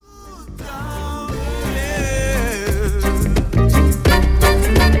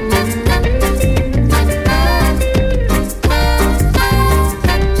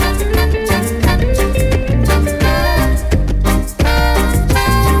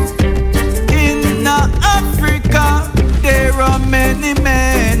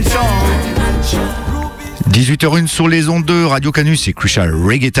18h01 sur les ondes de Radio Canus, c'est Crucial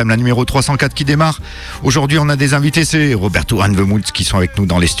Reggae Time, la numéro 304 qui démarre. Aujourd'hui, on a des invités, c'est Roberto and the Moods qui sont avec nous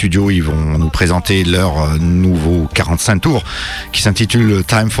dans les studios. Ils vont nous présenter leur nouveau 45 tours qui s'intitule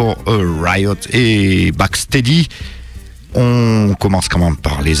Time for a Riot et Backsteady. On commence quand même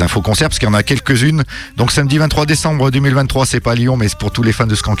par les infos concerts parce qu'il y en a quelques-unes. Donc samedi 23 décembre 2023, c'est pas Lyon, mais c'est pour tous les fans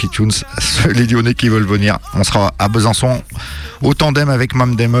de Skanky Tunes, les Lyonnais qui veulent venir. On sera à Besançon au tandem avec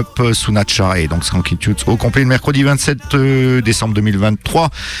Mam Dem Up, Sunacha et donc Skanky Tunes au complet le mercredi 27 décembre 2023.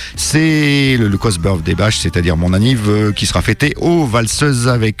 C'est le Cos Birthday Bash, c'est-à-dire mon anniv qui sera fêté aux Valseuses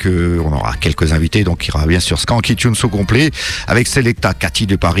avec, on aura quelques invités, donc il y aura bien sûr Skanky Tunes au complet avec Selecta Cathy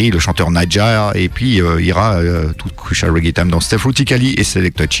de Paris, le chanteur Naija, et puis il y aura tout Crucial Reggae Time dans Steph Ruticali et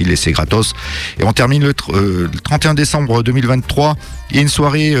Selecta Chill et c'est gratos. Et on termine le 31 décembre 2023. Il y a une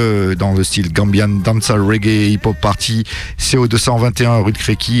soirée dans le style Gambian Dancehall Reggae Hip Hop Party CO221 rue de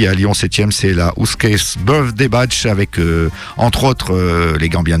Créqui à Lyon 7e. C'est la Ouskes Birthday Badge avec entre autres les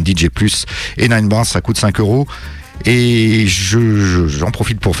Gambian DJ Plus et Nine Bars. Ça coûte 5 €. Et j'en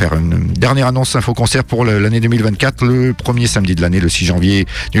profite pour faire une dernière annonce info-concert pour l'année 2024, le premier samedi de l'année, le 6 janvier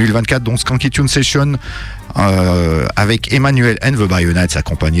 2024, donc Skanky Tune Session avec Emmanuel and the Bayonettes,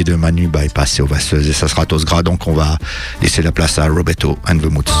 accompagné de Manu Bypass et Ovasseuse, et ça sera Tosgra, donc on va laisser la place à Roberto and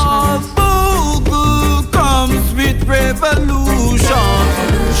the Moods.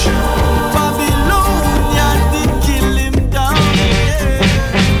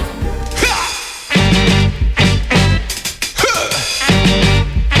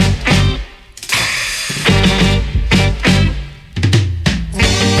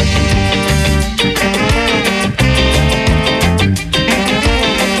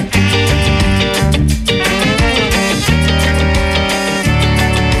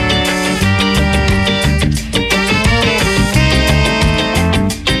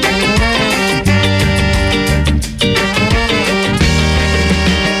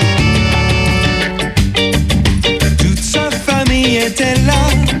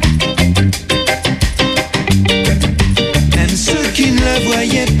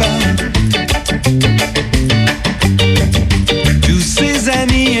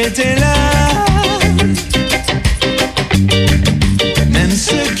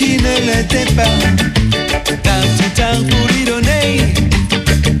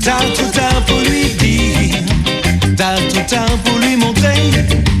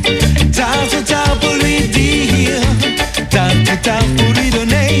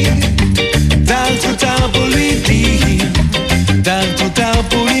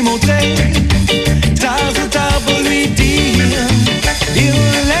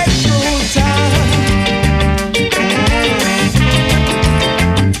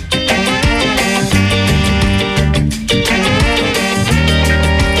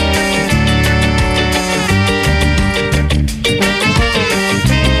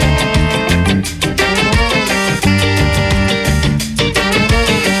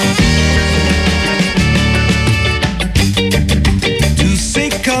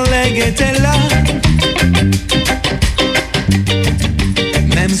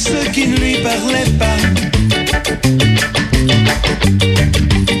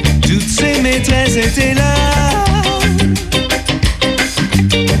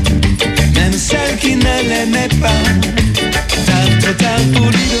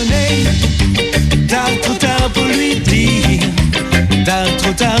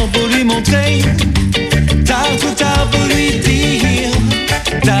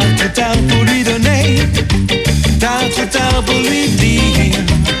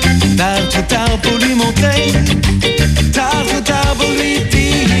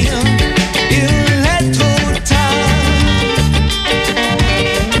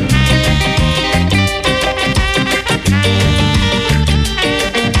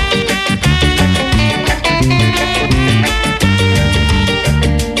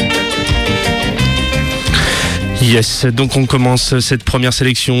 Yes, donc on commence cette première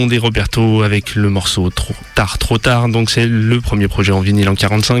sélection des Roberto avec le morceau Trop tard, donc c'est le premier projet en vinyle en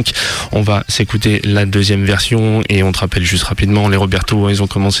 45. On va s'écouter la deuxième version et on te rappelle juste rapidement, les Roberto, ils ont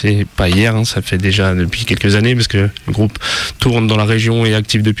commencé pas hier, ça fait déjà depuis quelques années parce que le groupe tourne dans la région et est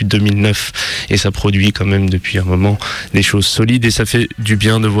actif depuis 2009 et ça produit quand même depuis un moment des choses solides et ça fait du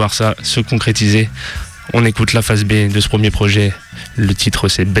bien de voir ça se concrétiser. On écoute la phase B de ce premier projet, le titre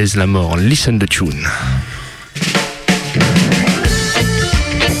c'est Baise la mort, Listen the Tune.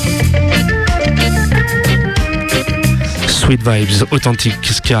 Sweet Vibes, authentique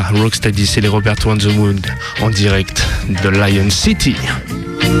ska, rocksteady, c'est les Roberto and the Mood en direct de Lion City.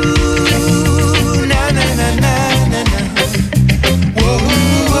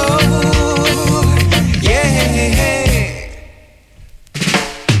 Yeah.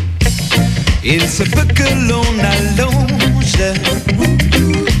 se peut que l'on allonge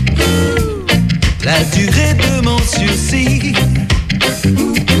la durée de mon sursis.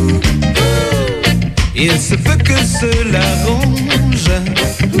 Il se peut que cela ronge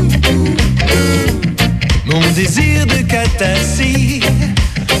mon désir de catharsis.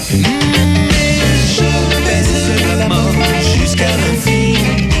 Mais je baisse la mort jusqu'à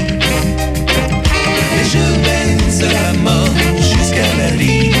l'infini. Mais je baisse la mort jusqu'à la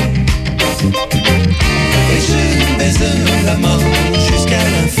ligne. Et je baise la mort jusqu'à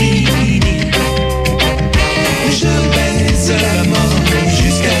l'infini. Et je baise la mort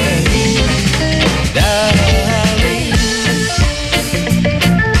jusqu'à la ligne. Darling.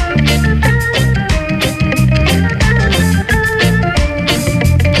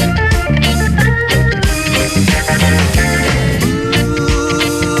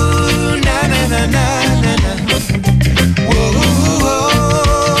 Ooh, na na na na na na. Whoa,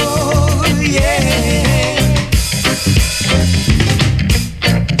 oh, yeah.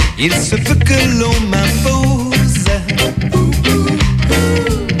 Il se peut que l'on m'impose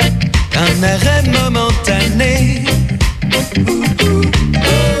un arrêt momentané.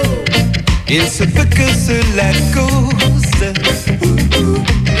 Il se peut que cela cause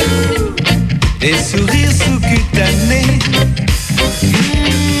des sourires sous-cutanés.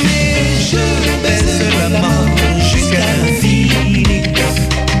 Mais je baisse la mort jusqu'à l'infini.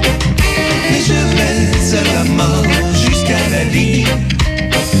 Mais je baisse la mort jusqu'à la ligne.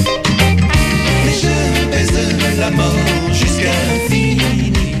 Mais je baise la mort jusqu'à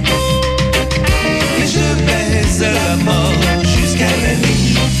l'infini. Mais je baise la mort jusqu'à la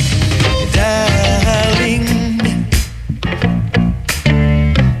ligne. Darling.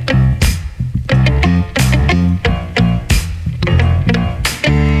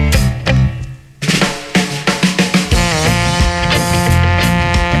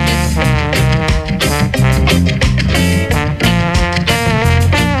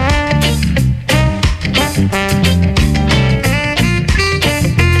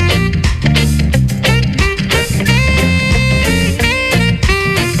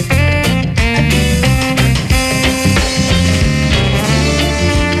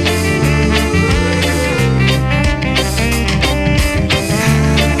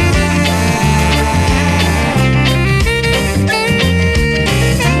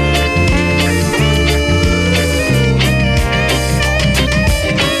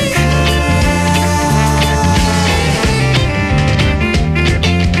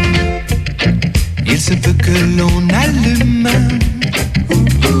 Il se peut que l'on allume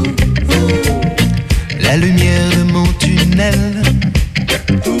la lumière de mon tunnel.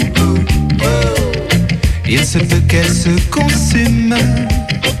 Il se peut qu'elle se consume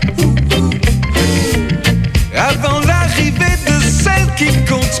avant l'arrivée de celle qui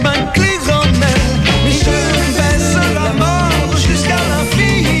compte m'inclure en elle. Mais je baisse la mort jusqu'à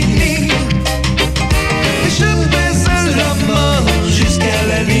l'infini. Mais je baisse la mort jusqu'à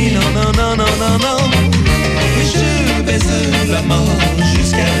la ligne. Non, non, non, non, non. Mais je baisse la mort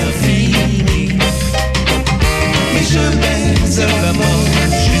jusqu'à l'infini. Mais je baisse la mort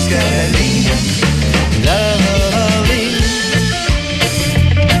jusqu'à la ligne. Darling.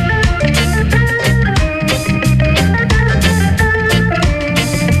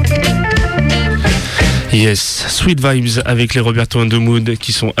 Yes, Sweet Vibes avec les Roberto and the Mood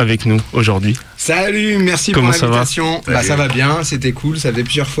qui sont avec nous aujourd'hui. Salut, merci Comment pour l'invitation. Ça va bien, c'était cool. Ça fait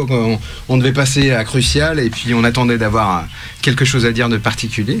plusieurs fois qu'on devait passer à Crucial et puis on attendait d'avoir quelque chose à dire de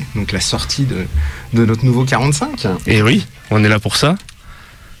particulier. Donc la sortie de notre nouveau 45. Et oui, on est là pour ça.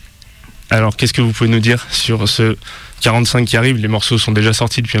 Alors, qu'est-ce que vous pouvez nous dire sur ce 45 qui arrive? Les morceaux sont déjà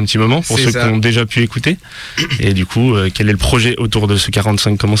sortis depuis un petit moment, pour ceux qui ont déjà pu écouter. Et du coup, quel est le projet autour de ce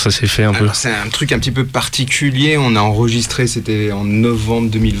 45? Comment ça s'est fait un peu? C'est un truc un petit peu particulier. On a enregistré, c'était en novembre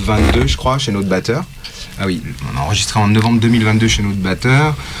 2022, je crois, chez notre batteur. Ah oui, on a enregistré en novembre 2022 chez notre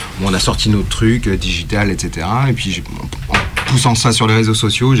batteur. On a sorti notre truc, digital, etc. Et puis, en poussant ça sur les réseaux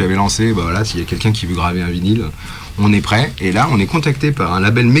sociaux, j'avais lancé, bah voilà, s'il y a quelqu'un qui veut graver un vinyle, on est prêt. Et là, on est contacté par un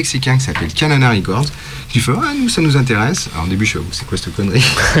label mexicain qui s'appelle Canana Records, qui fait, ah, nous, ça nous intéresse. Alors au début, je fais, c'est quoi cette connerie?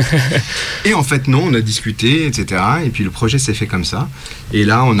 Et en fait, non, on a discuté, etc. Et puis le projet s'est fait comme ça. Et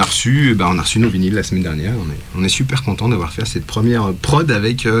là, on a reçu nos vinyles la semaine dernière. On est super content d'avoir fait cette première prod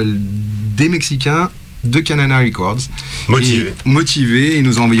avec des Mexicains de Canana Records. Motivé. Et ils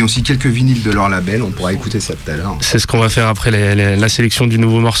nous ont envoyé aussi quelques vinyles de leur label. On pourra écouter ça tout à l'heure. C'est ce qu'on va faire après la sélection du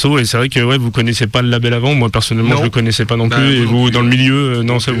nouveau morceau. Et c'est vrai que vous connaissez pas le label avant. Moi personnellement, je le connaissais pas non plus. Et vous, dans le milieu,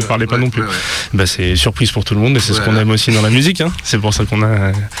 non, ça vous parlez pas non plus. C'est surprise pour tout le monde. Et c'est ce qu'on aime aussi dans la musique. C'est pour ça qu'on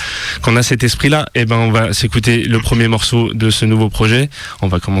a cet esprit-là. Et on va s'écouter le premier morceau de ce nouveau projet. On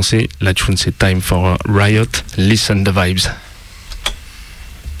va commencer. La tune, c'est Time for a Riot. Listen the vibes.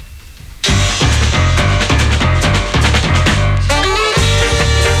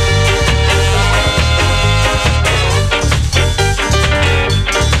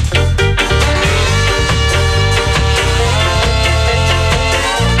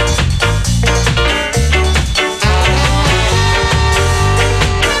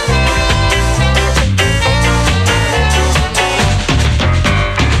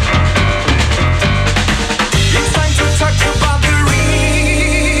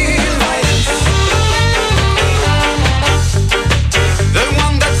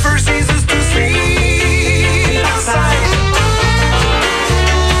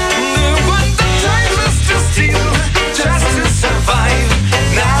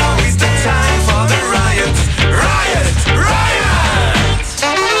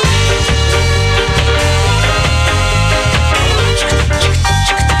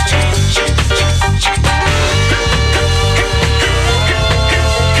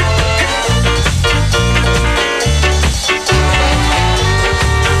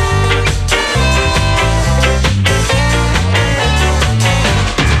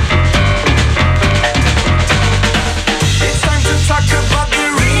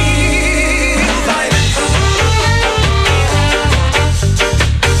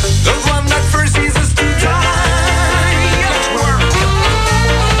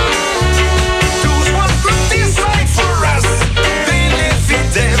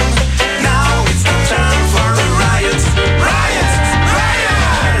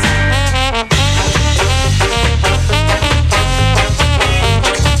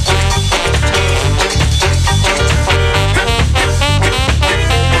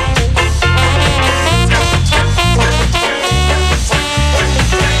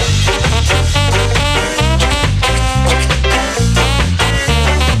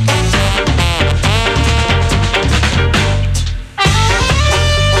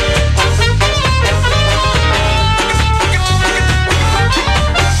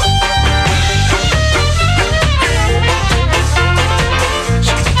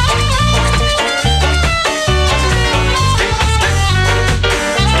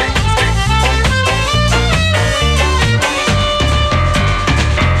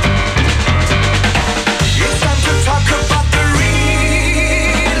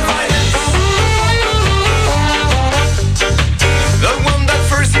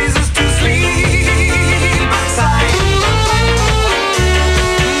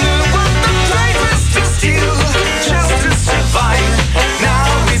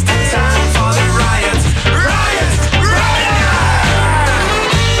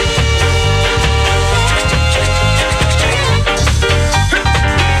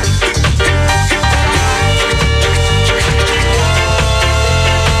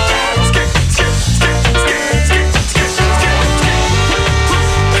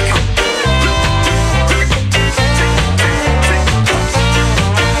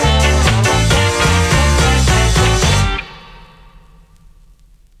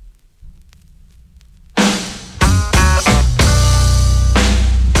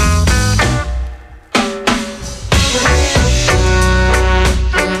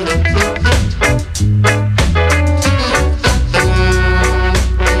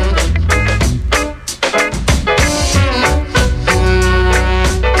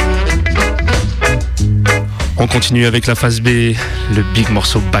 On continue avec la phase B, le big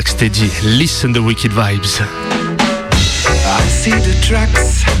morceau Backsteady. Listen the wicked vibes. I see the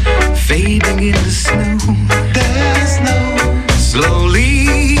tracks fading in the snow. There's no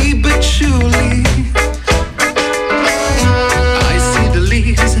slowly but surely. I see the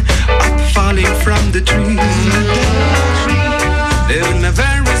leaves up falling from the trees. They're in a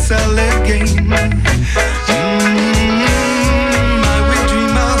very solid game. I will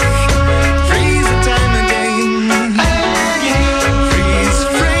dream of freeze time again. Freeze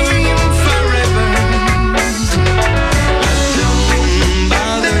frame forever. Don't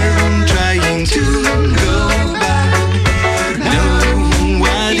bother trying to go back. No,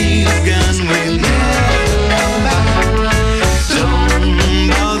 what is gone will never come back. Don't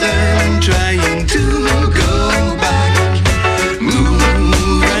bother trying to go back.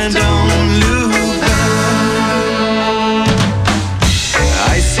 Move and don't look back.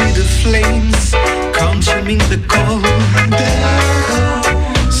 I see the flames come I'm in the cold.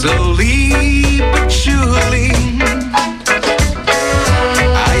 Slowly but surely,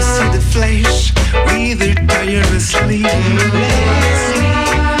 I see the flesh wither tirelessly,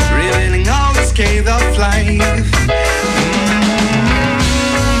 revealing all the scathe of life.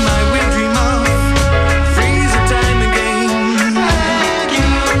 I will dream of freeze the time again,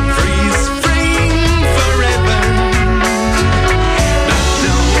 freeze frame forever. But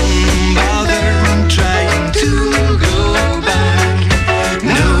don't bother trying to go back.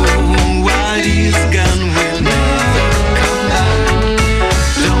 No, what is gone will never come back.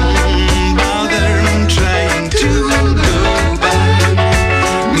 Don't bother trying to go back.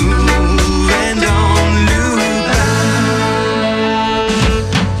 Move and don't look back.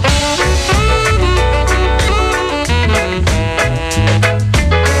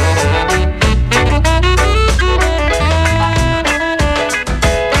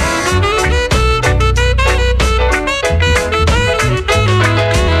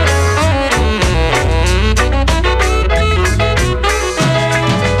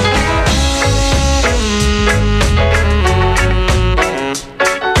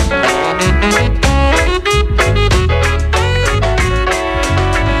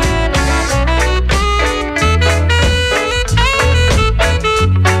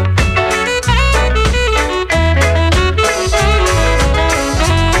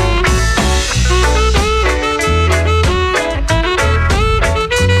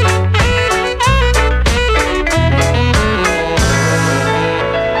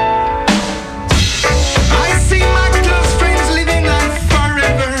 I see my close friends living life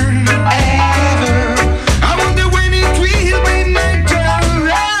forever, ever. I wonder when it will be my turn.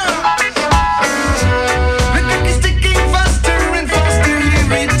 The clock is ticking faster and faster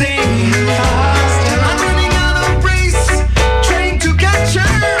every day. I'm running out of race, trying to catch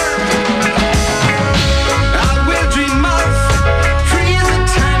her. I will dream of freeze the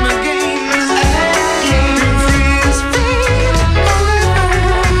time again, freeze free forever.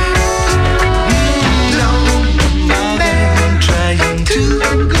 Don't bother trying to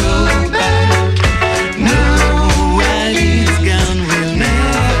go back. No, what is gone will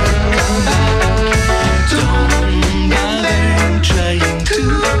never come back. Don't bother trying to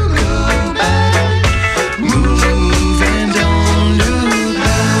go back. Move and don't look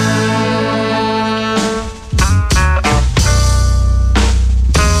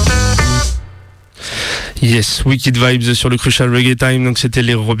Yes, Wicked Vibes sur le Crucial Reggae Time. Donc c'était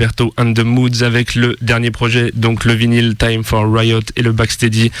les Roberto and the Moods avec le dernier projet, donc le vinyle Time for Riot et le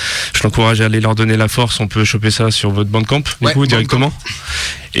Backsteady. Je l'encourage à aller leur donner la force. On peut choper ça sur votre Bandcamp, du Ouais, coup, directement.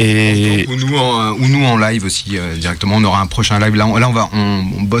 Et Ou nous en live aussi directement. On aura un prochain live là.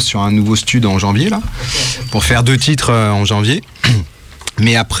 On bosse sur un nouveau stud en janvier là, pour faire 2 titres en janvier.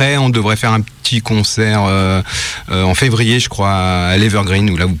 Mais après, on devrait faire un petit concert en février, je crois, à l'Evergreen,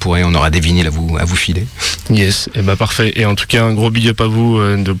 où là on aura des vinyles à vous filer. yes, et bah parfait. Et en tout cas, un gros big up à vous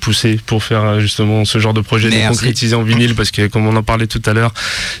de pousser pour faire justement ce genre de projet, de Merci. concrétiser en vinyle, parce que comme on en parlait tout à l'heure,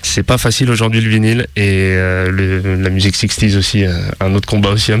 c'est pas facile aujourd'hui le vinyle, et la musique 60s aussi, un autre combat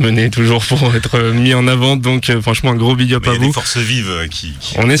aussi à mener toujours pour être mis en avant. Donc franchement, un gros big up Mais à il y a des vous. forces vives qui...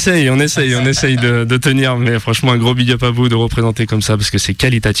 On essaye de tenir, mais franchement un gros big up à vous de représenter comme ça, parce que c'est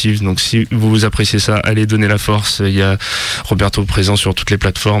qualitatif. Donc si vous appréciez ça, allez donner la force. Il y a Roberto présent sur toutes les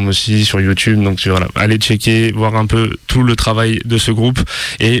plateformes aussi, sur YouTube. Donc voilà, allez checker, voir un peu tout le travail de ce groupe.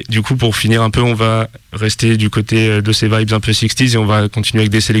 Et du coup, pour finir un peu, on va rester du côté de ces vibes un peu 60s et on va continuer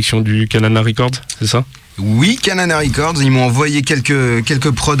avec des sélections du Canana Records, c'est ça? Oui, Canana Records, ils m'ont envoyé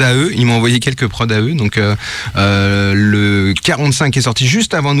quelques prods à eux. Donc le 45 est sorti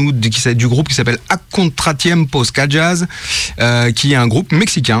juste avant nous, du groupe qui s'appelle A Contratiempo Ska Jazz, qui est un groupe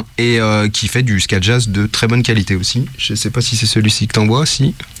mexicain et qui fait du ska jazz de très bonne qualité aussi. Je sais pas si c'est celui-ci que t'envoies,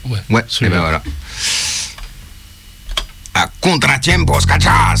 si. Ouais. Et ben voilà. A Contratiempo Ska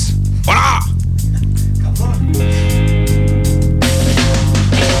Jazz. Voilà.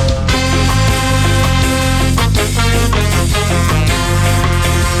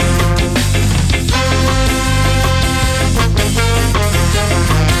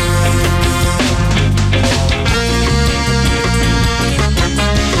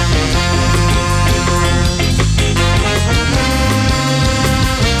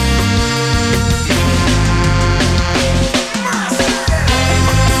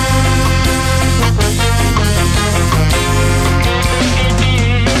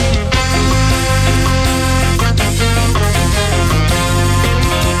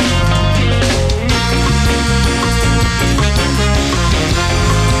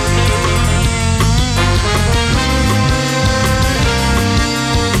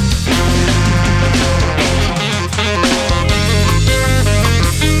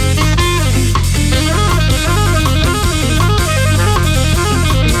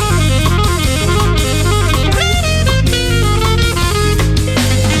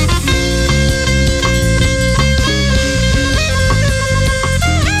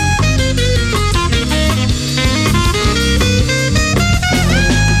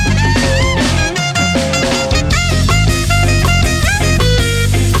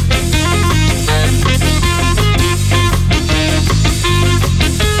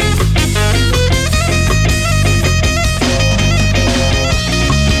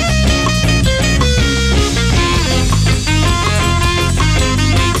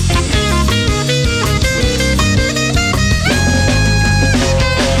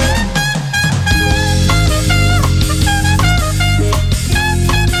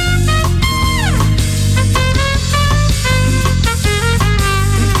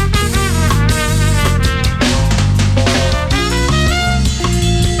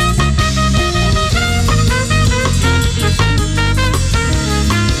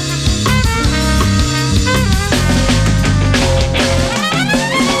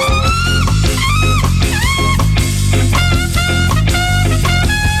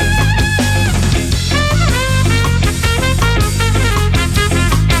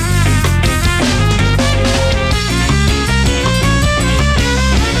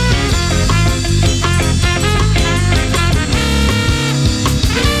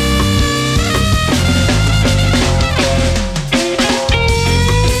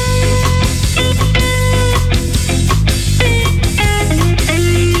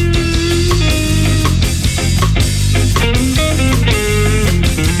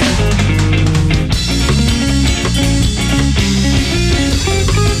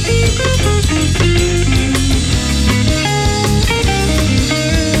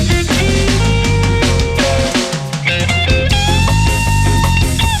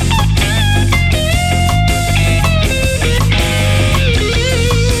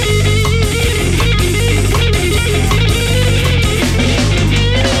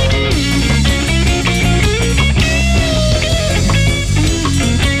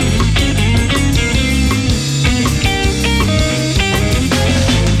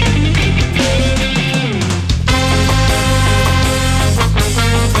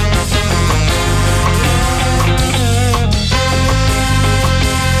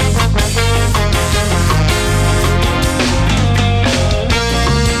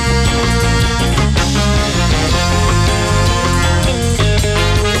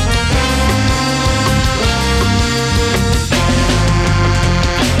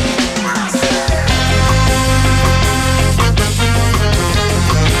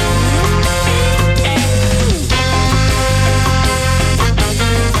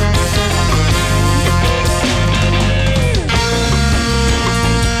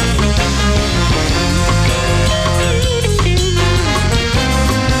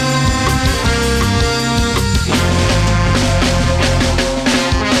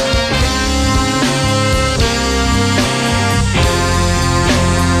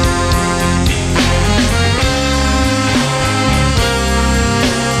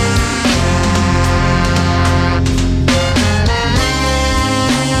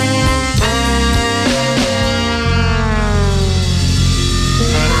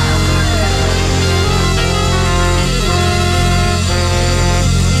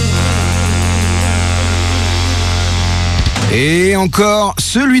 Et encore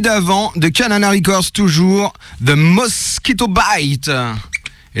celui d'avant de Canana Records, toujours The Mosquito Bite.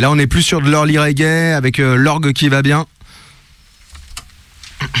 Et là on est plus sur de l'early reggae avec l'orgue qui va bien.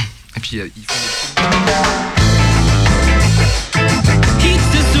 Et puis il faut...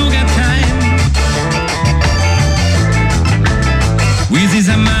 With his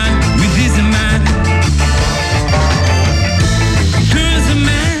man, with his man. There's a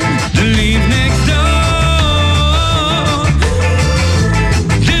man that lives next door.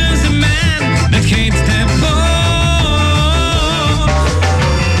 There's a man that can't step forward.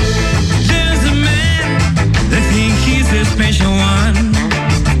 There's a man that thinks he's a special one.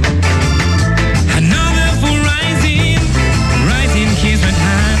 Another for rising his right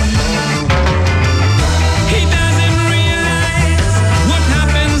hand. He doesn't realize what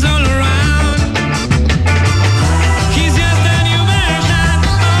happens all around. He's just a new version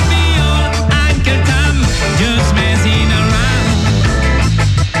of the old Uncle Tom, just messing around.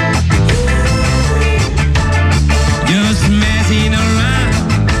 Just messing around.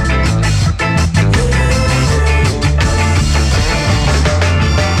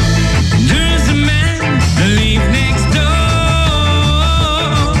 There's a man that lives next door.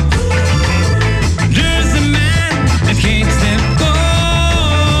 There's a man that can't step forward.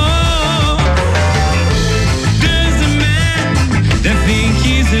 There's a man that thinks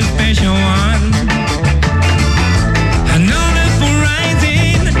he's a special one. Another for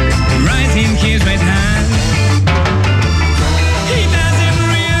rising his right hand. He doesn't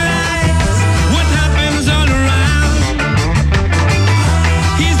realize what happens all around.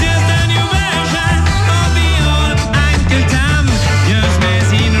 He's just a new version of the old Uncle Tom, just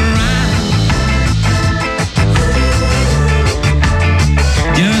messing around.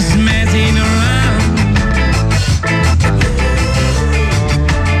 Just messing around.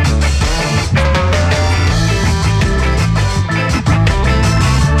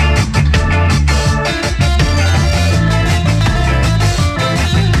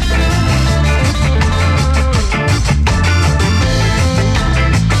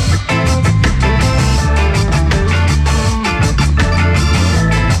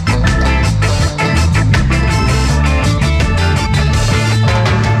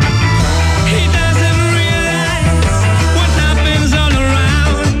 He doesn't realize what happens all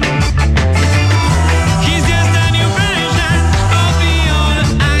around. He's just a new version of the old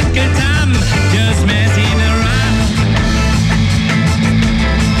Uncle Tom, just messing around.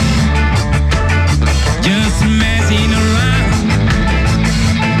 Just messing around.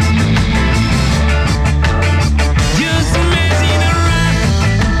 Just messing around.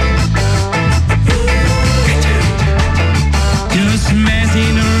 Just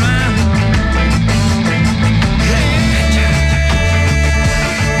messing around.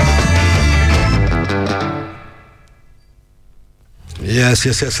 Yes,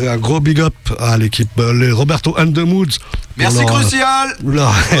 un gros big up à l'équipe, les Roberto and the Moods. Merci Alors, Crucial.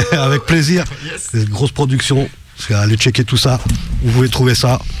 avec plaisir. C'est une grosse production. Allez checker tout ça. Vous pouvez trouver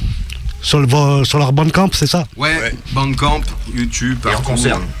ça sur leur Bandcamp, c'est ça? Ouais, Bandcamp, YouTube, Et en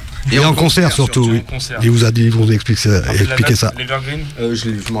concert. Et en concert surtout, oui. en concert. Il vous a dit, ils vont vous expliquer ça. L'Evergreen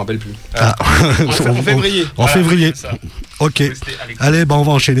je me rappelle plus. en février. En février. c'est ça. Ok. Restez à l'écoute. Allez, on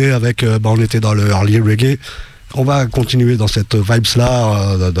va enchaîner avec. On était dans le early reggae. On va continuer dans cette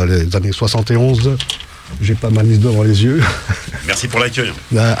vibes-là, dans les années 71. J'ai pas ma liste devant les yeux. Merci pour l'accueil.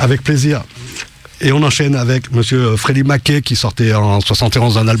 Avec plaisir. Et on enchaîne avec monsieur Freddie Mackey qui sortait en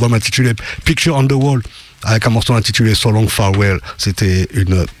 71 un album intitulé Picture on the Wall avec un morceau intitulé So Long Farewell. C'était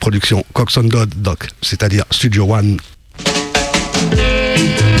une production Coxon Doc, c'est-à-dire Studio One.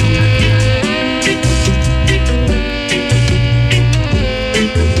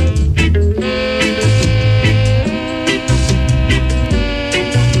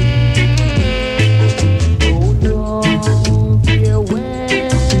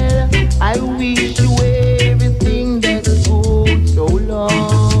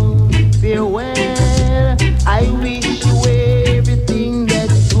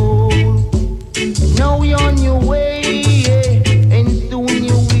 Now you're on your way.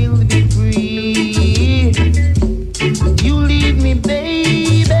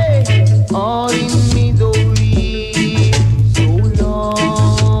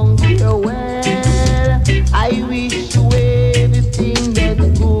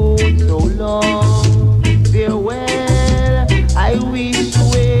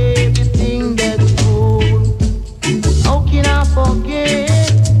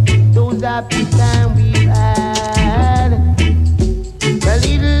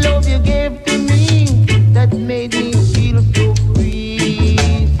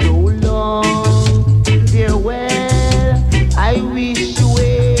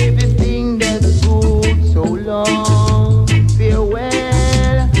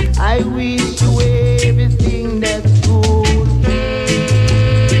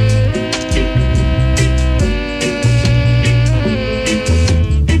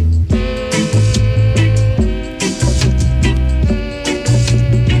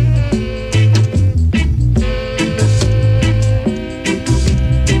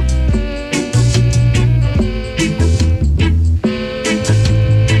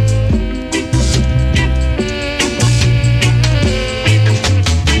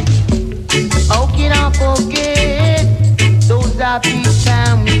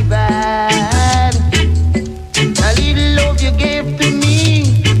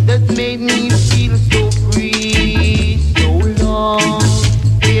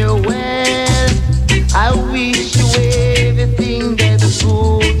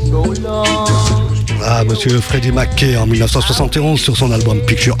 monsieur Freddie McKay en 1971 sur son album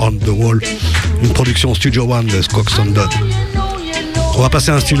Picture on the Wall, une production Studio One de Coxon Dodd. On va passer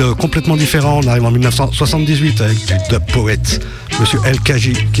à un style complètement différent. On arrive en 1978 avec du dub poet, monsieur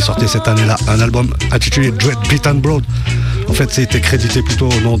LKJ, qui sortait cette année-là un album intitulé Dread Beat and Broad. En fait, c'était crédité plutôt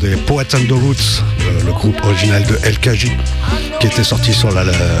au nom des Poets and the Roots, le groupe original de LKJ, qui était sorti sur la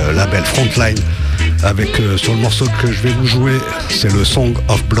label Frontline. Avec sur le morceau que je vais vous jouer, c'est le Song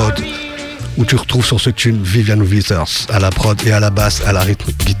of Blood, où tu retrouves sur ce tune Vivian Withers à la prod et à la basse, à la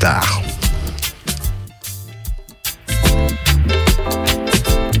rythme guitare.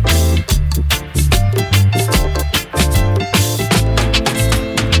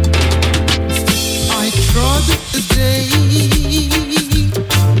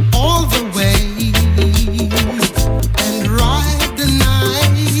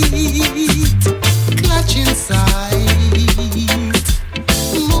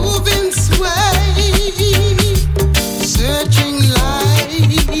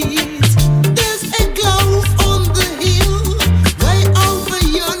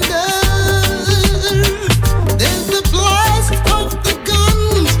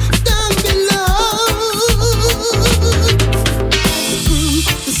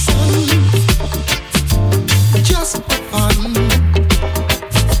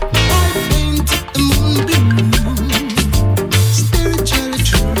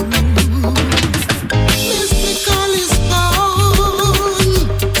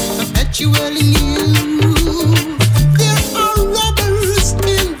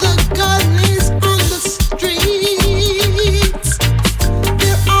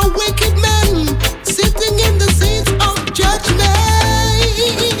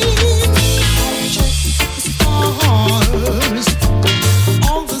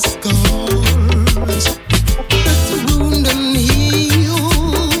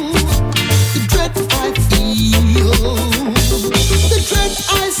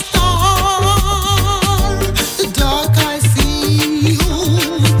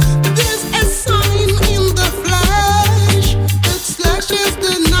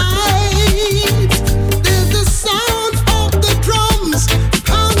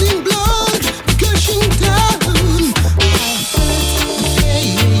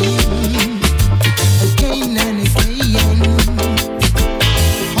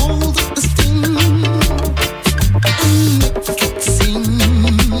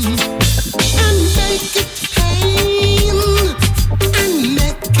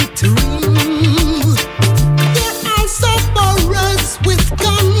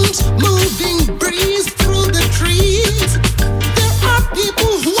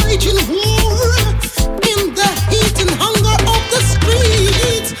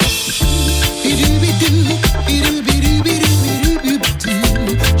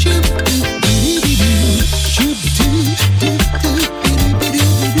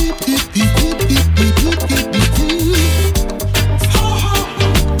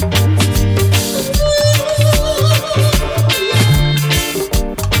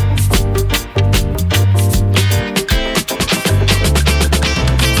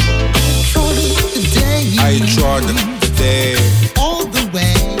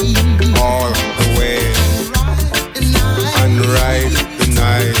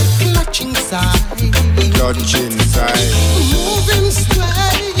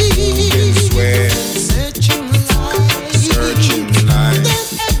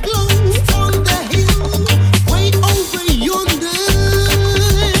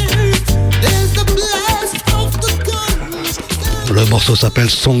 Le morceau s'appelle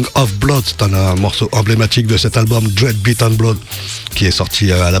Song of Blood, c'est un morceau emblématique de cet album Dread Beat and Blood, qui est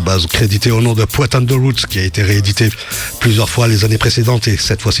sorti à la base crédité au nom de Poet and the Roots, qui a été réédité plusieurs fois les années précédentes, et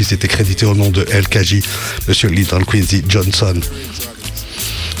cette fois-ci c'était crédité au nom de LKJ, Monsieur Lyndon Quincy Johnson.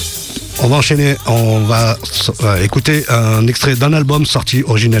 On va enchaîner, on va écouter un extrait d'un album sorti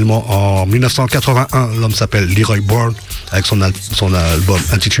originellement en 1981. L'homme s'appelle Leroy Bourne, avec son album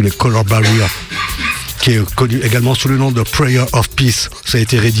intitulé Color Barrier, qui est connu également sous le nom de Prayer of Peace. Ça a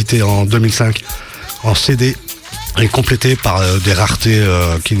été réédité en 2005 en CD et complété par des raretés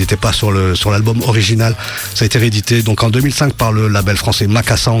qui n'étaient pas sur l'album original. Ça a été réédité donc en 2005 par le label français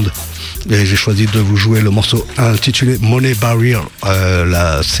Maca Sound. Et j'ai choisi de vous jouer le morceau intitulé Money Barrier,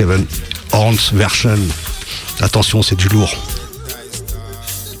 la 7 ounce version. Attention, c'est du lourd.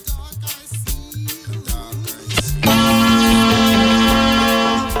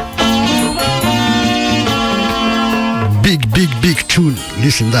 Big tune,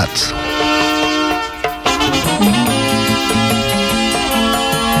 listen that.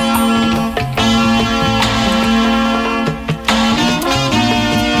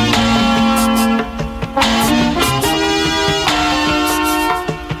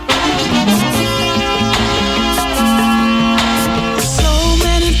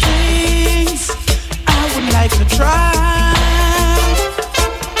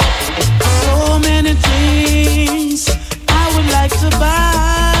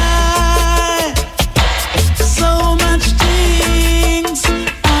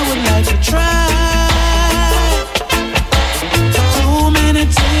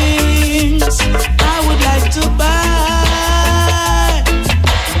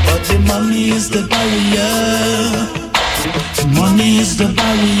 the barrier. Money is the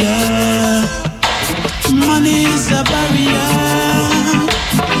barrier. Money is the barrier.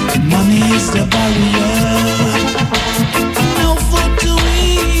 Money is the barrier. No food to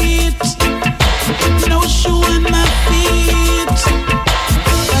eat, no shoe on my feet,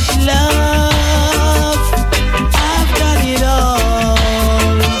 but love, I've got it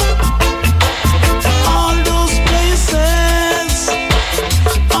all. All those places,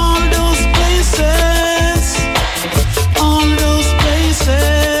 all those places, all those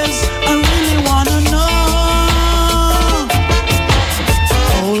places, I really wanna know.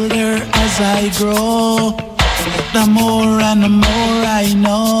 Older as I grow, the more and the more I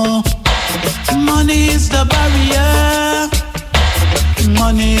know. Money is the barrier.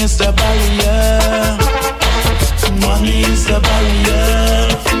 Money is the barrier. Money is the barrier.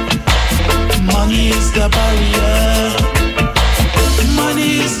 Money is the barrier.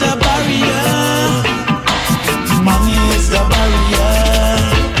 Money is the barrier. Money is the barrier.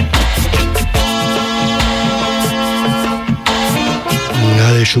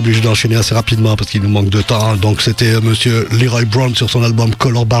 Allez, je suis obligé d'enchaîner assez rapidement parce qu'il nous manque de temps. Donc c'était monsieur Leroy Brown sur son album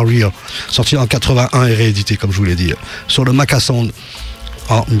Color Barrier, sorti en 81 et réédité comme je vous l'ai dit. Sur le Macasound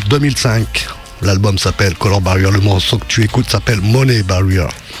en 2005, l'album s'appelle Color Barrier, le morceau que tu écoutes s'appelle Money Barrier.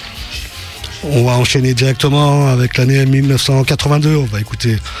 On va enchaîner directement avec l'année 1982. On va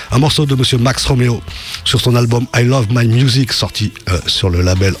écouter un morceau de monsieur Max Romeo sur son album I Love My Music, sorti sur le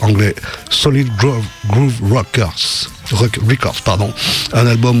label anglais Solid Groove Records, pardon. Un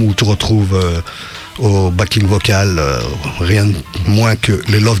album où tu retrouves au backing vocal rien de moins que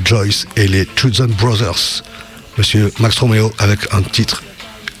les Lovejoys et les Chosen Brothers. Monsieur Max Romeo avec un titre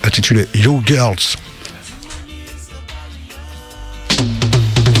intitulé You Girls.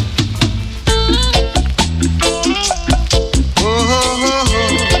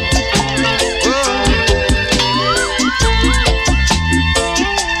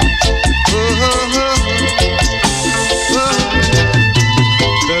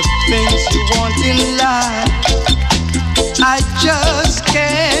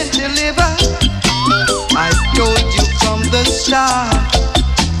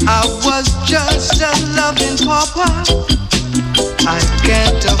 I was just a loving papa. I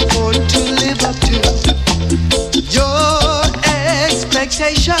can't afford to live up to your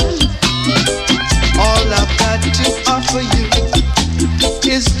expectation. All I've got to offer you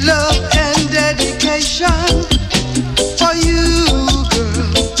is love and dedication. For you,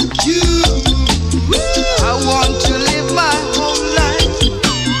 girl, you. I want to live my whole life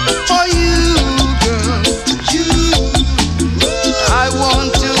for you, girl, you. I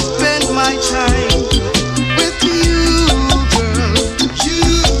want to spend my time with you, girl, you.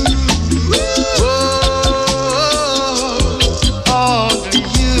 Oh, only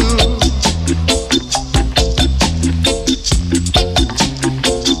you.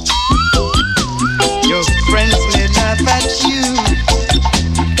 Your friends may laugh at you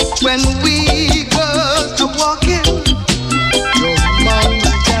when we girls are walking. Your mom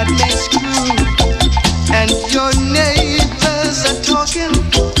and dad may screw, and your neighbors are talking.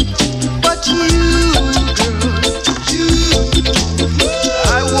 But you, girl, you,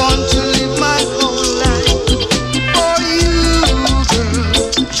 I want to live my whole life for you, girl,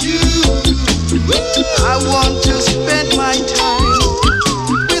 you. I want to spend my time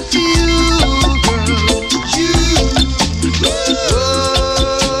with you, girl, you. Oh,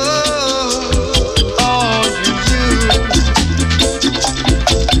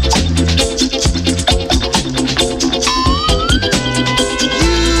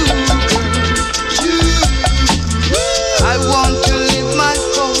 I want to live my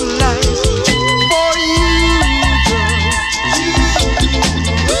whole life for you, girl.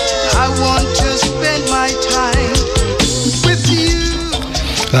 I want to spend my time with you.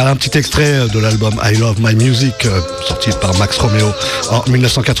 Voilà un petit extrait de l'album I Love My Music, sorti par Max Romeo en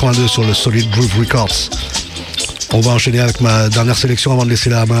 1982 sur le Solid Groove Records. On va enchaîner avec ma dernière sélection avant de laisser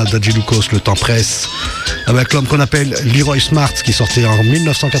la main à Dadji Lucas, le temps presse, avec l'homme qu'on appelle Leroy Smart, qui sortait en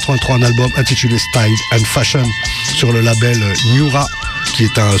 1983 un album intitulé Style and Fashion sur le label Nura, qui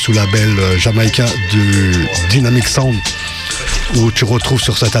est un sous-label jamaïcain de Dynamic Sound, où tu retrouves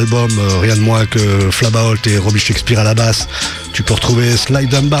sur cet album rien de moins que Flabba Holt et Robbie Shakespeare à la basse. Tu peux retrouver Sly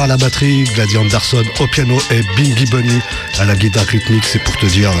Dunbar à la batterie, Gladys Anderson au piano et Bingy Bunny à la guitare rythmique. C'est pour te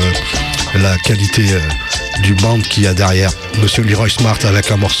dire la qualité du band qu'il y a derrière. Monsieur Leroy Smart avec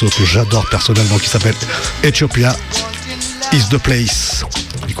un morceau que j'adore personnellement qui s'appelle Ethiopia is the place.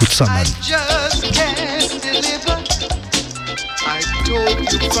 Écoute ça, man. Just can't deliver. I told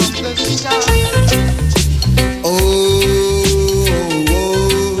you from the start. Oh,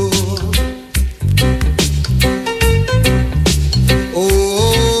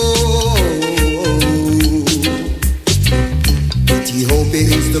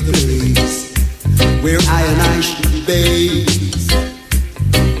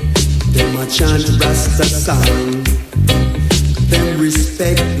 chant Rasta song. Them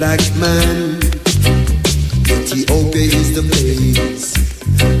respect black man. Ethiopia is the place,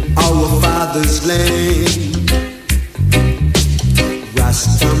 our father's land.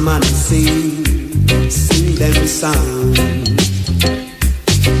 Rasta man sing them song.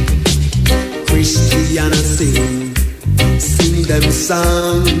 Christian sing them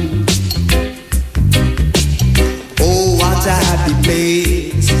song. Oh, what a happy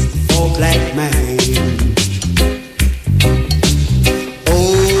place for black man.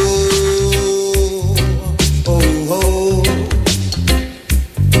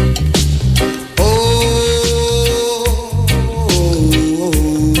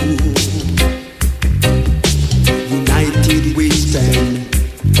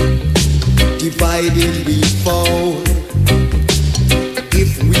 Divided we fall.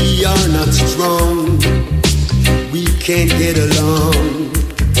 If we are not strong, we can't get along.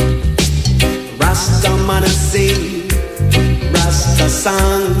 Rasta man sing Rasta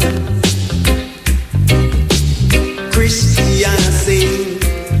song. Christian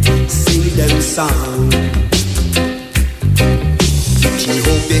sing them song.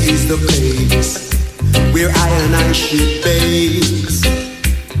 Jehovah is the place where I and I should base.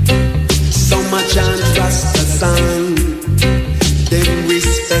 So much on Rasta song. Them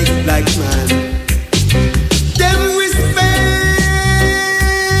respect black man. Them respect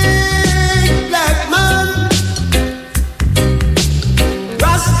black man.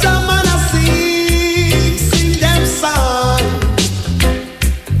 Rasta man I sing them song.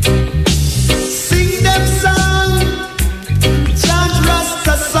 Sing them song. Chant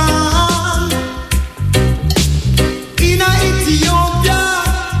Rasta song. In Ethiopia.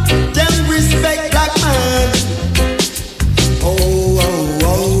 Respect black man. Oh, oh,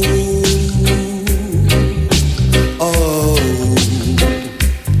 oh. Oh.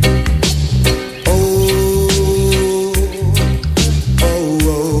 Oh. Oh,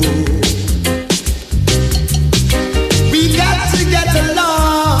 oh. We got to get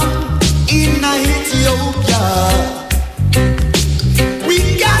along in Ethiopia. We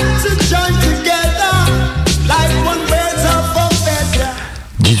got to join together like one bird of a feather.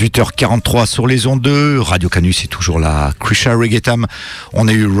 18h43 sur les ondes de Radio Canus, c'est toujours la Crucial Reggae Time. On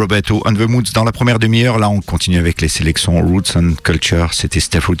a eu Roberto and the Moods dans la première demi-heure. Là, on continue avec les sélections Roots and Culture. C'était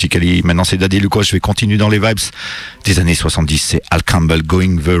Steph Ruticali. Maintenant, c'est Daddy Lucas. Je vais continuer dans les vibes des années 70. C'est Al Campbell,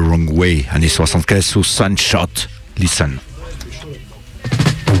 Going the Wrong Way. Années 75 sous Sunshot. Listen.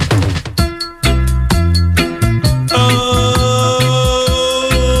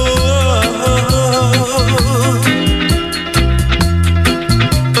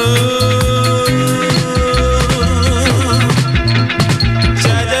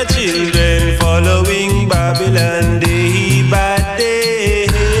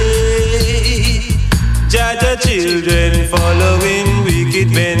 Children following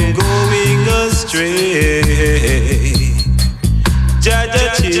wicked men going astray.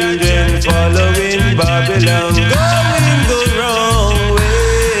 Jaja children following Babylon going the wrong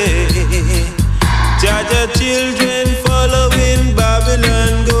way. Jaja children following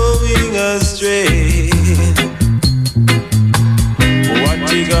Babylon going astray. What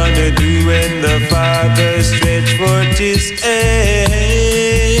you gonna do when the Father stretch forth his hands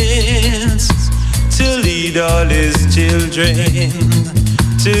to lead all his children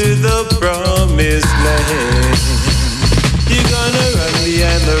to the promised land? You're gonna run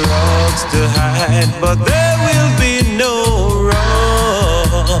behind the rocks to hide, but there will be no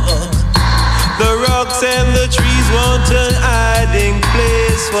rock. The rocks and the trees want an hiding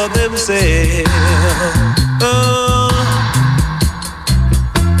place for themselves.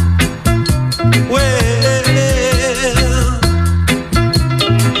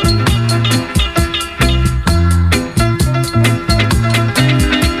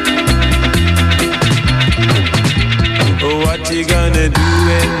 What you gonna do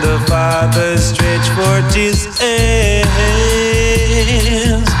when the Father stretch forth his hands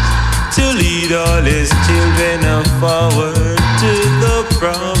to lead all his children forward to the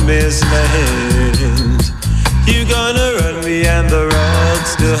promised land? You're gonna run behind the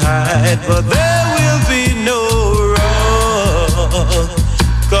rocks to hide, but there will be no rock.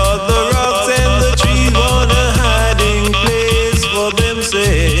 'Cause the rocks and the trees want a hiding place for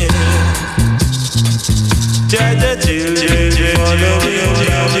themselves. Jaja children following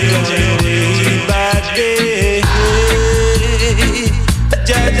bad day.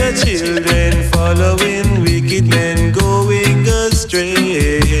 Jaja children following wicked men going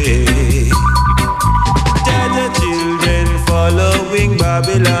astray. Jaja children following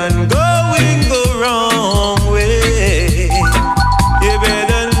Babylon going the wrong way. You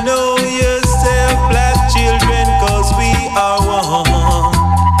better know your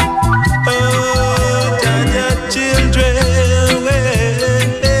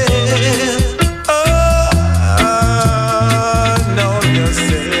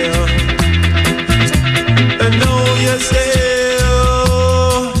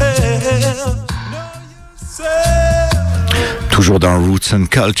toujours dans Roots and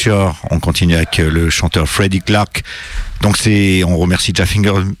Culture. On continue avec le chanteur Freddie Clark. Donc on remercie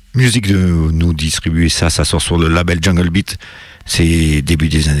Jaffinger Music de nous distribuer ça. Ça sort sur le label Jungle Beat. C'est début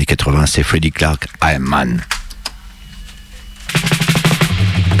des années 80. C'est Freddie Clark, I Am Man.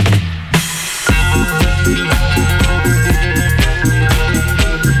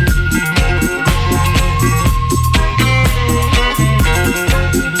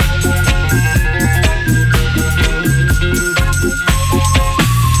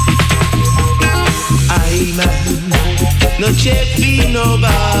 No check fee, no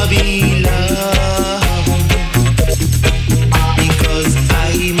Babylon, because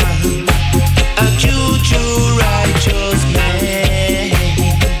I'm a true righteous man.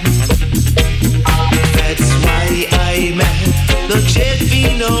 That's why I'm no check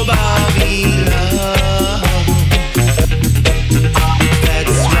fee, no Babylon.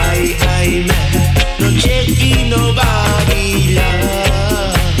 That's why I'm no check fee, no Babylon.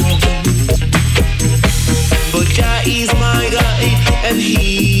 But Jah is my guide and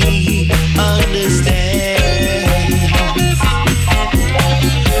He understands.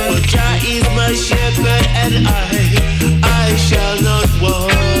 But Jah is my shepherd and I shall not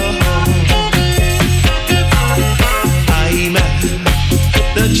want. I'm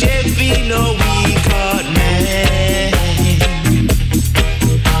not chafing no weak heart man,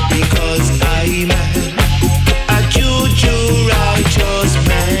 because I'm a true righteous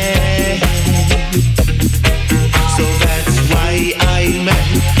man. So that's why I'm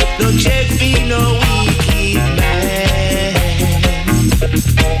no check be no wicked man.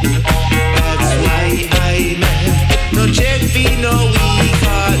 That's why I'm no check be no weak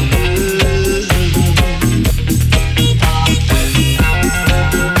heart girl.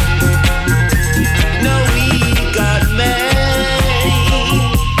 No weak heart man,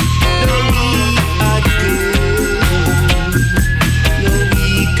 no weak heart girl, no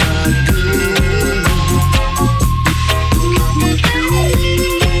weak heart girl.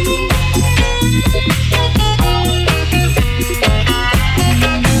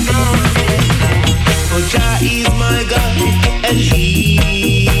 Jah is my God and He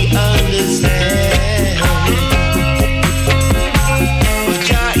understands.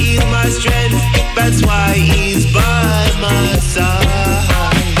 Jah is my strength, that's why He's by my side.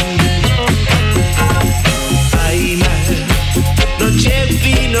 I'm no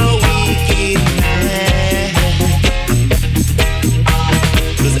chafing, no wicked man,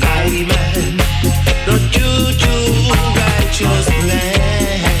 'cause I'm no true righteous man.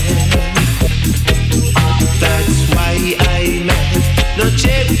 That's why I'm no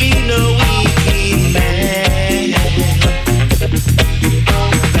chafing, no wicked man.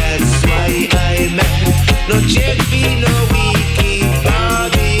 That's why I'm no chafing, no wicked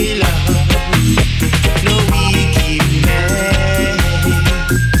Babylon. No wicked man,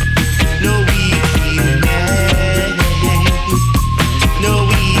 no wicked man, no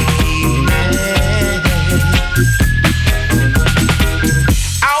wicked man.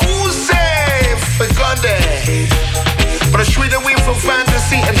 I will say for God there, but I strayed away from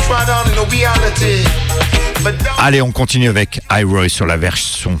fantasy and tried on in a reality. But don't Allez, on continue avec iRoy sur la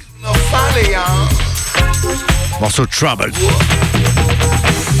version folly, morceau Trouble.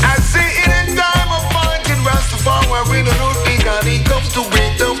 I say in a time of fighting Rastafari, no big and he comes to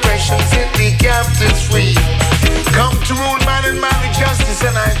break the oppression, set the captives free. Come to rule man and man with justice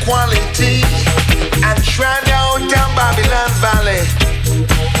and equality, and shroud down Babylon Valley.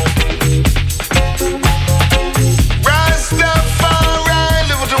 Rastafari,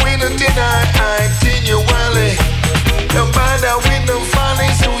 live to win and deny continually. No matter with no folly,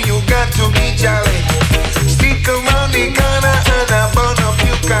 so you got to be jolly. Stick around the corner and I burn up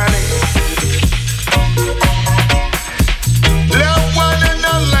your collie. Love one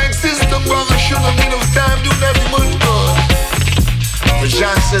another like sister, brother. Shouldn't need enough time, do everyone good. For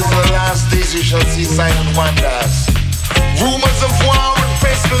John says the last days you shall see signs and wonders. Rumors of war and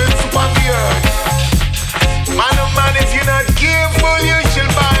pestilence upon the earth. Man oh man, if you're not careful, you shall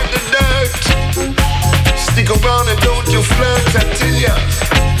buy the dirt. Stick around and don't you flirt, I tell ya.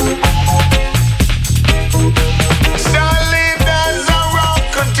 Solid as a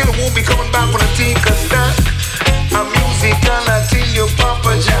rock until it won't be coming back when I take a snack. A music and I tell you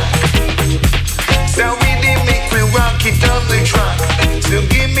Papa Jack. So we did make we rock it on the track. So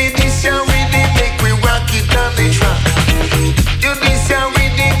give me this ya rhythm, make we rock it on the track. Do this ya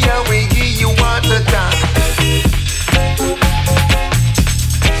rhythm, yeah we give you one attack.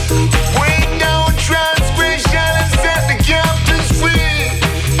 Bring down transgression and set the captives free.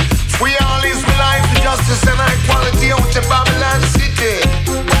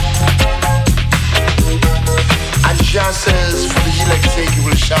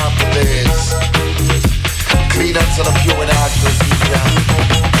 on the pure and actual teacher.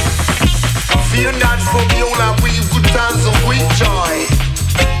 Fear not for me, all I we good times of great joy.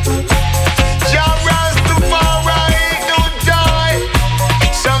 Jah Rastafari don't die.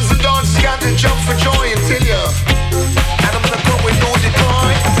 Sons and daughters got to jump for joy and tell ya. And I'm gonna come with no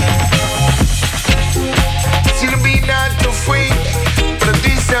decoy. Till me not afraid. But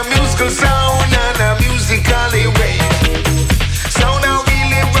this a musical sound and a musical way. Sound a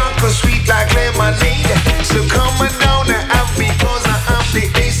really rock sweet like lemonade. So come on down and have because I am the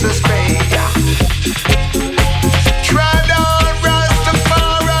ace of spades. Trod on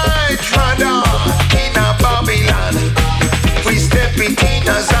Rastafari, trod on in a Babylon. We step it in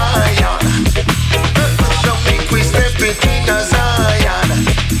a Zion. So make we step it in a Zion.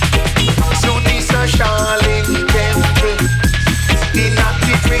 So this a Charlene temple. The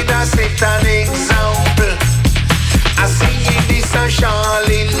native with a set an example. I sing in this a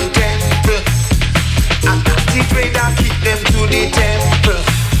Charlene temple. I native with a keep them to the temple.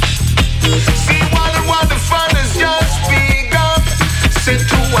 See what the fun has just begun. Say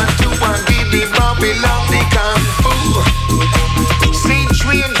 2 and 2 and give the Babylon the kung fu. See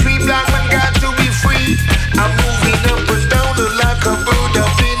 3 and 3 black men got to be free. I'm moving up and down like a bird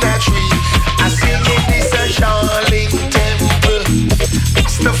up in a tree. I sing in this a Charlene temple.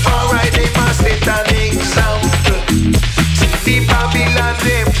 Rastafari they must set an example. See the Babylon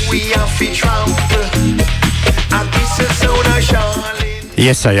them we have to trample. And this is sound of Charlene.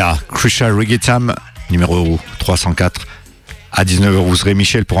 Yes, Aya, Crucial Reggae Time, numéro 304. À 19h, vous serez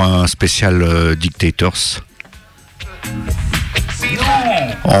Michel pour un spécial Dictators.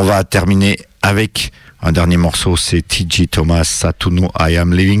 On va terminer avec un dernier morceau, c'est T.J. Thomas, Satuno, I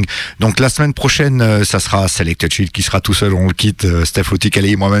Am Living. Donc la semaine prochaine, ça sera Selected Shield qui sera tout seul, on le quitte, Steph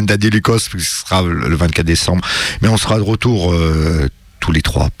Lotikali et moi-même Daddy Lucas, ce sera le 24 décembre. Mais on sera de retour tous les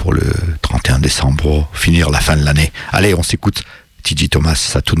trois pour le 31 décembre pour finir la fin de l'année. Allez, on s'écoute T.J. Thomas,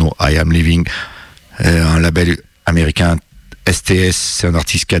 Satuno, I Am Living, un label américain STS, c'est un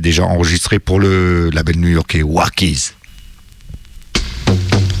artiste qui a déjà enregistré pour le label new-yorkais Wackies.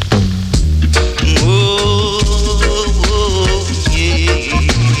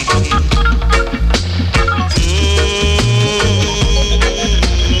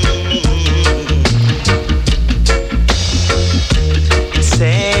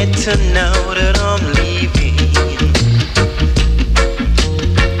 Sad to know that I'm leaving,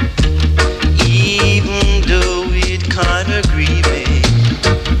 even though it kinda grieving.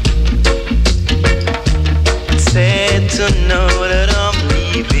 Sad to know that I'm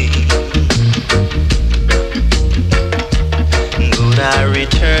leaving, but I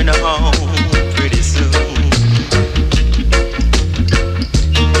return home pretty soon.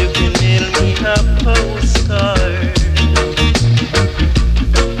 You can mail me a postcard,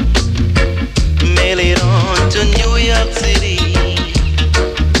 mail it on to New York City,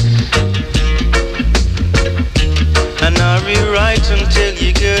 and I'll rewrite and tell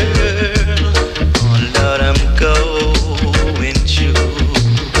you, girl, all that I'm going through.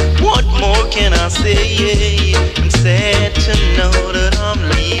 What more can I say? I'm sad to know that I'm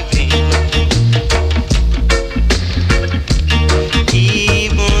leaving,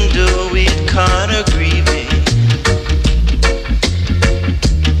 even though it kinda grieving.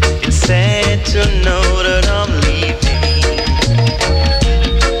 It's sad to know that I'm leaving,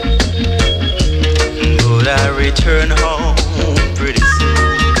 but I return home pretty soon.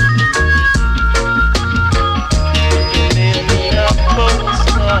 Mail me a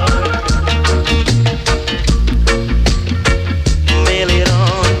postcard, mail it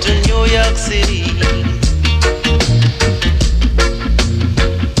on to New York City,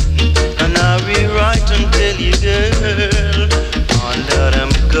 and I rewrite and tell you, girl, all that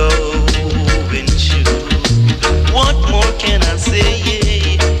I'm going through. What more can I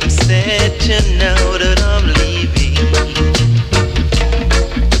say? I'm sad to know that I'm leaving,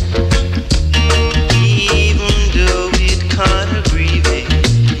 even though it kinda grieving.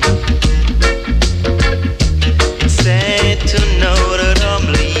 It's sad to know that I'm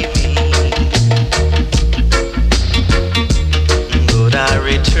leaving, but I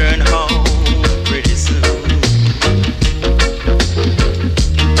return home pretty soon.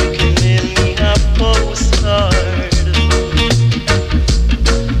 You can mail me a postcard,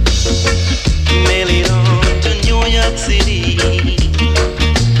 mail it on to New York City,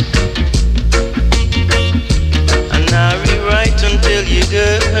 and I rewrite and tell you,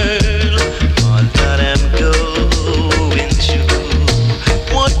 girl, all that I'm going through.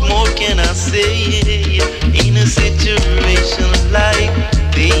 What more can I say in a situation like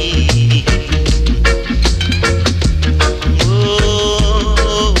this?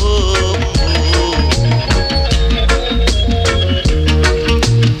 Oh,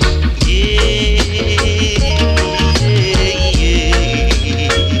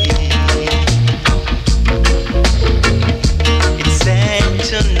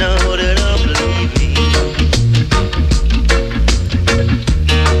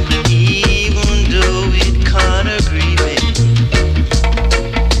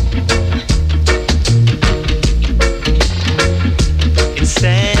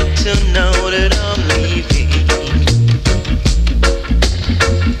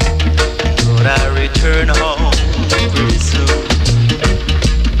 return home pretty soon.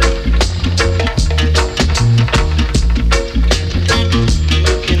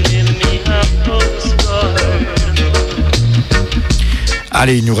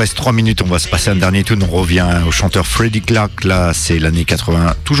 Allez, il nous reste 3 minutes, on va se passer un dernier tour. On revient au chanteur Freddie Clark. Là, c'est l'année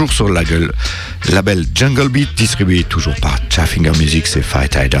 80, toujours sur la gueule. Label Jungle Beat, distribué toujours par Chafinger Music, c'est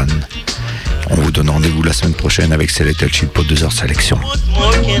Fight I Done. On vous donne rendez-vous la semaine prochaine avec Selected Chill pour 2 heures sélection. What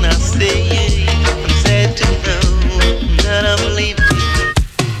more can